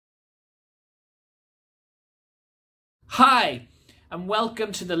Hi, and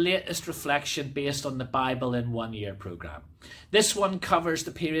welcome to the latest reflection based on the Bible in 1 Year programme. This one covers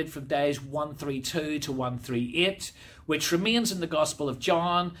the period from days 132 to 138, which remains in the Gospel of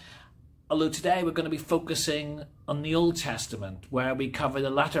John, although today we're going to be focusing on the Old Testament, where we cover the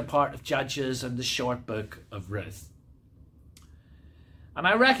latter part of Judges and the short book of Ruth. And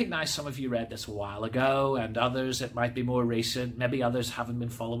I recognise some of you read this a while ago, and others it might be more recent. Maybe others haven't been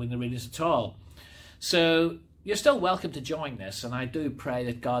following the readings at all. So you're still welcome to join this, and I do pray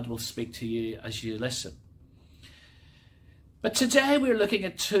that God will speak to you as you listen. But today we're looking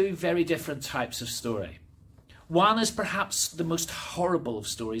at two very different types of story. One is perhaps the most horrible of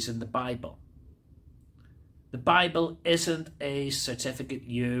stories in the Bible. The Bible isn't a certificate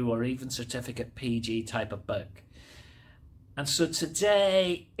U or even certificate PG type of book. And so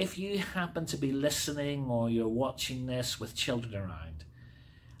today, if you happen to be listening or you're watching this with children around,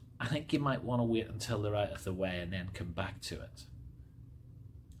 I think you might want to wait until they're out of the way and then come back to it.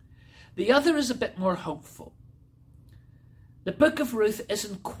 The other is a bit more hopeful. The Book of Ruth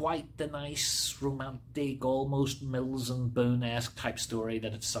isn't quite the nice, romantic, almost Mills and Boone-esque type story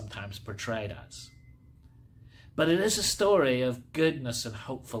that it's sometimes portrayed as. But it is a story of goodness and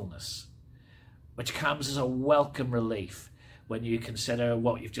hopefulness, which comes as a welcome relief when you consider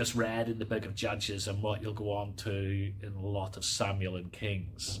what you've just read in the book of Judges and what you'll go on to in a lot of Samuel and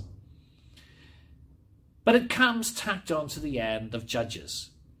Kings. But it comes tacked on to the end of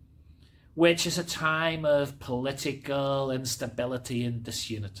Judges, which is a time of political instability and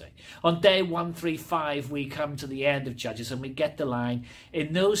disunity. On day 135, we come to the end of Judges and we get the line,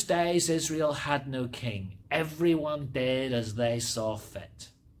 "In those days Israel had no king. Everyone did as they saw fit."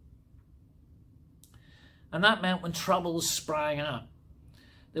 And that meant when troubles sprang up,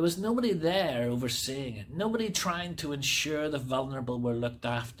 there was nobody there overseeing it, nobody trying to ensure the vulnerable were looked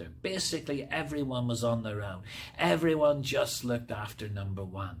after. Basically, everyone was on their own. Everyone just looked after number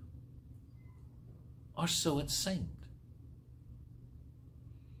one. Or so it seemed.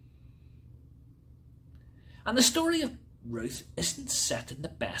 And the story of Ruth isn't set in the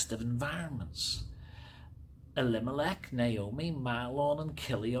best of environments. Elimelech, Naomi, Mahlon and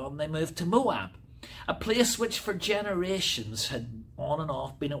Chilion, they moved to Moab, a place which for generations had on and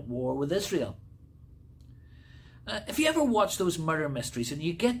off been at war with Israel. If you ever watch those murder mysteries and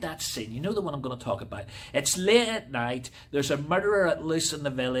you get that scene, you know the one I'm going to talk about. It's late at night, there's a murderer at loose in the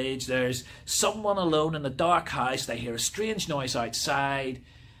village, there's someone alone in a dark house, they hear a strange noise outside,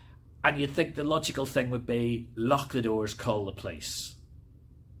 and you'd think the logical thing would be, lock the doors, call the police.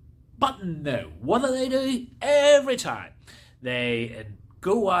 But no, what do? Every time they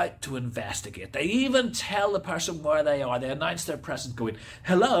go out to investigate. They even tell the person where they are. They announce their presence going,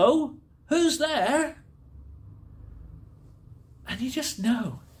 "Hello? Who's there?" And you just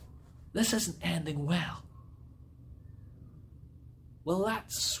know this isn't ending well. Well,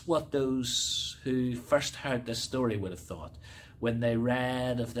 that's what those who first heard this story would have thought when they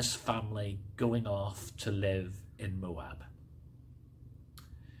read of this family going off to live in Moab.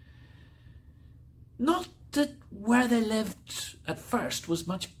 Not that where they lived at first was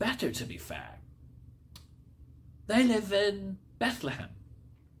much better, to be fair. They live in Bethlehem.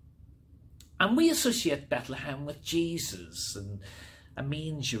 And we associate Bethlehem with Jesus and a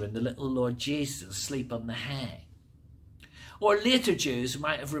manger and the little Lord Jesus asleep on the hay. Or later Jews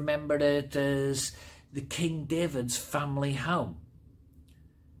might have remembered it as the King David's family home.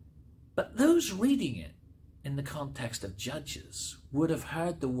 But those reading it in the context of Judges would have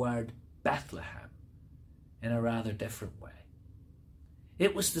heard the word Bethlehem in a rather different way.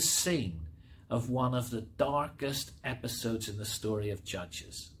 It was the scene of one of the darkest episodes in the story of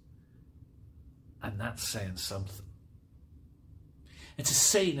Judges. And that's saying something. It's a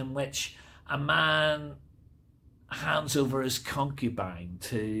scene in which a man hands over his concubine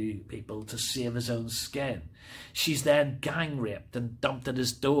to people to save his own skin. She's then gang raped and dumped at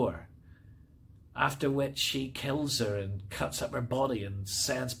his door, after which he kills her and cuts up her body and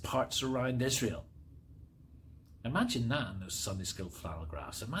sends parts around Israel. Imagine that in those Sunday school flannel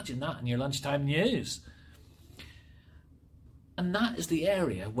graphs. Imagine that in your lunchtime news. And that is the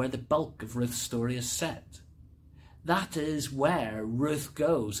area where the bulk of Ruth's story is set. That is where Ruth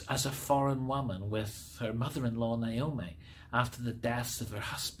goes as a foreign woman with her mother-in-law Naomi after the deaths of her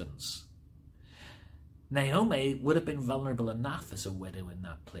husbands. Naomi would have been vulnerable enough as a widow in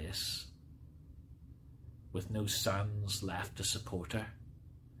that place, with no sons left to support her.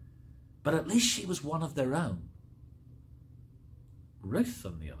 But at least she was one of their own. Ruth,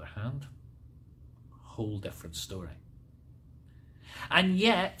 on the other hand, whole different story. And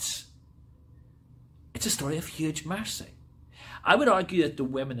yet, it's a story of huge mercy. I would argue that the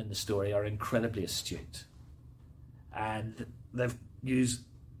women in the story are incredibly astute. and they've used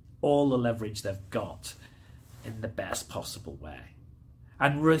all the leverage they've got in the best possible way.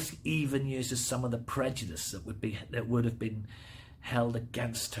 And Ruth even uses some of the prejudice that would have been held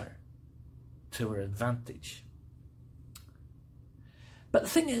against her to her advantage. But the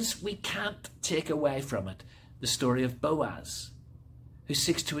thing is, we can't take away from it the story of Boaz, who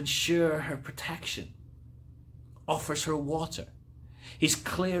seeks to ensure her protection, offers her water. He's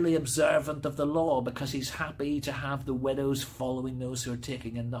clearly observant of the law because he's happy to have the widows following those who are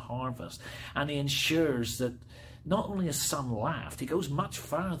taking in the harvest. And he ensures that not only is some left, he goes much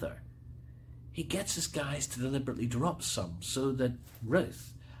further. He gets his guys to deliberately drop some so that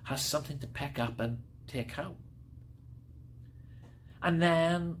Ruth has something to pick up and take home. And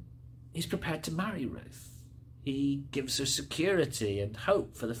then he's prepared to marry Ruth. He gives her security and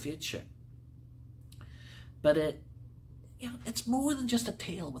hope for the future. But it's more than just a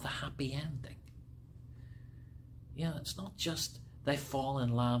tale with a happy ending. It's not just they fall in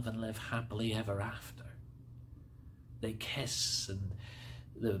love and live happily ever after. They kiss and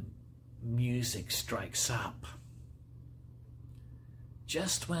the music strikes up.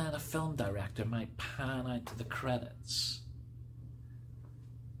 Just when a film director might pan out to the credits,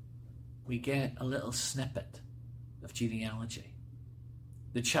 we get a little snippet of genealogy.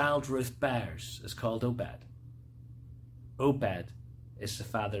 The child Ruth bears is called Obed. Obed is the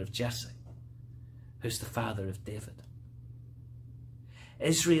father of Jesse, who's the father of David.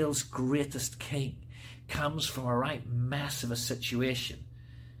 Israel's greatest king comes from a right mess of a situation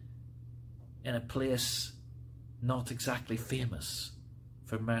in a place not exactly famous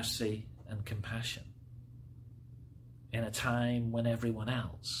for mercy and compassion, in a time when everyone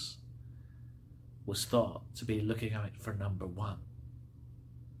else was thought to be looking out for number one.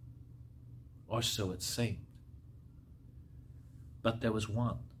 Or so it seemed. But there was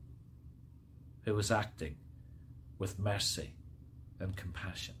one who was acting with mercy and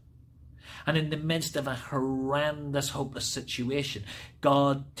compassion. And in the midst of a horrendous, hopeless situation,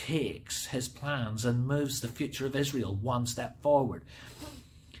 God takes his plans and moves the future of Israel one step forward.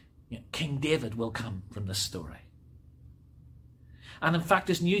 King David will come from this story. And in fact,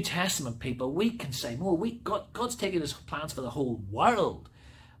 as New Testament people, we can say, God's taking his plans for the whole world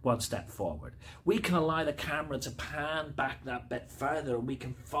one step forward. We can allow the camera to pan back that bit further, and we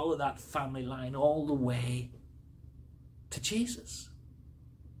can follow that family line all the way to Jesus.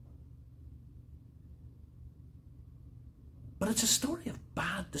 But it's a story of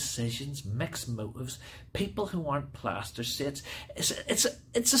bad decisions, mixed motives, people who aren't plaster saints.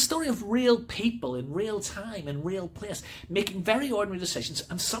 It's a story of real people in real time, in real place, making very ordinary decisions,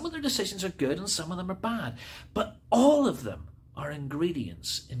 and some of their decisions are good and some of them are bad. But all of them are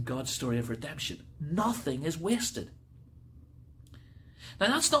ingredients in God's story of redemption. Nothing is wasted. Now,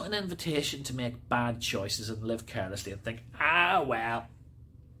 that's not an invitation to make bad choices and live carelessly and think, well,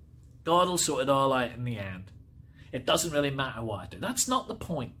 God will sort it all out in the end. It doesn't really matter what I do. That's not the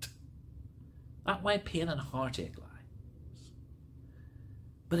point. That's why pain and heartache lies.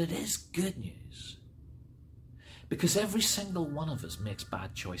 But it is good news. Because every single one of us makes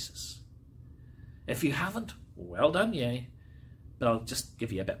bad choices. If you haven't, well done you. But I'll just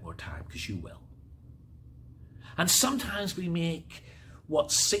give you a bit more time, because you will. And sometimes we make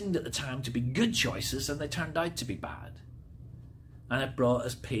what seemed at the time to be good choices, and they turned out to be bad. And it brought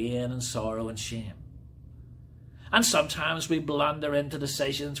us pain and sorrow and shame. And sometimes we blunder into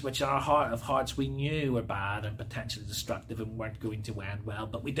decisions which in our heart of hearts we knew were bad and potentially destructive and weren't going to end well,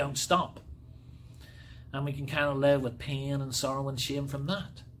 but we don't stop. And we can kind of live with pain and sorrow and shame from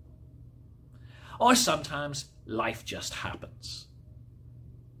that. Or sometimes life just happens.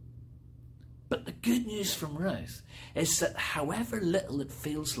 But the good news from Ruth is that however little it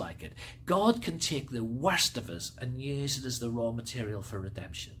feels like it, God can take the worst of us and use it as the raw material for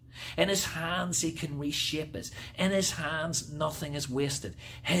redemption. In his hands he can reshape us. In his hands nothing is wasted.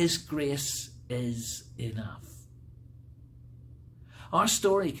 His grace is enough. Our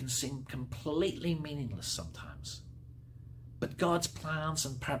story can seem completely meaningless sometimes, but God's plans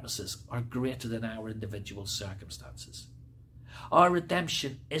and purposes are greater than our individual circumstances. Our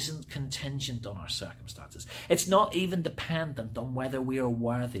redemption isn't contingent on our circumstances. It's not even dependent on whether we are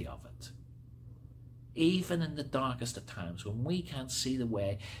worthy of it. Even in the darkest of times, when we can't see the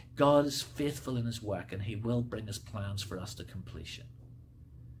way, God is faithful in his work, and he will bring his plans for us to completion.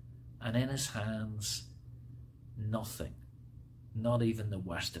 And in his hands, nothing, not even the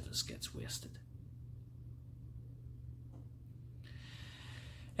worst of us, gets wasted.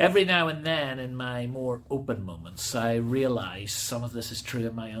 Every now and then, in my more open moments, I realise some of this is true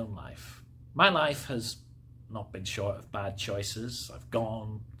in my own life. My life has not been short of bad choices. I've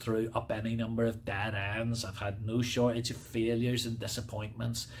gone through up any number of dead ends. I've had no shortage of failures and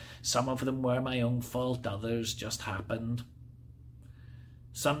disappointments. Some of them were my own fault, others just happened.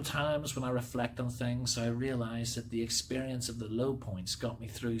 Sometimes when I reflect on things, I realise that the experience of the low points got me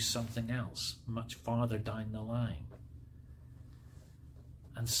through something else much farther down the line.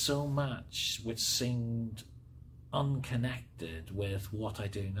 And so much which seemed unconnected with what I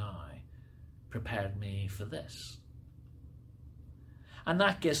do now prepared me for this. And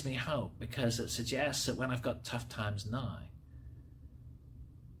that gives me hope, because it suggests that when I've got tough times now,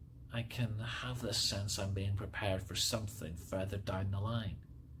 I can have this sense I'm being prepared for something further down the line.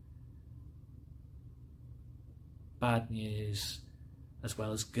 Bad news, as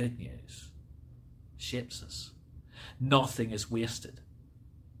well as good news, shapes us. Nothing is wasted.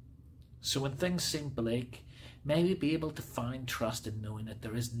 So when things seem bleak, may we be able to find trust in knowing that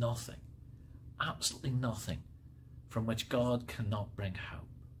there is nothing, absolutely nothing, from which God cannot bring hope.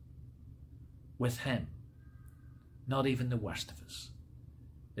 With him, not even the worst of us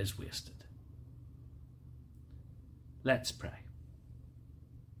is wasted. Let's pray.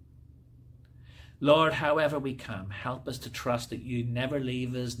 Lord, however we come, help us to trust that you never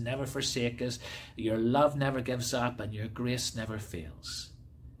leave us, never forsake us, that your love never gives up, and your grace never fails.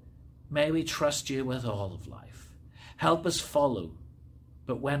 May we trust you with all of life. Help us follow,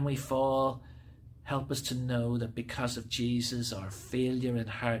 but when we fall, help us to know that because of Jesus, our failure and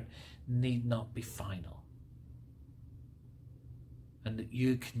hurt need not be final, and that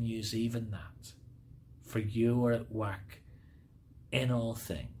you can use even that, for you are at work in all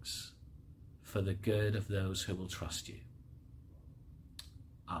things for the good of those who will trust you.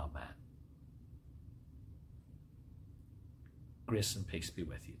 Amen. Grace and peace be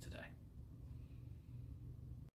with you today.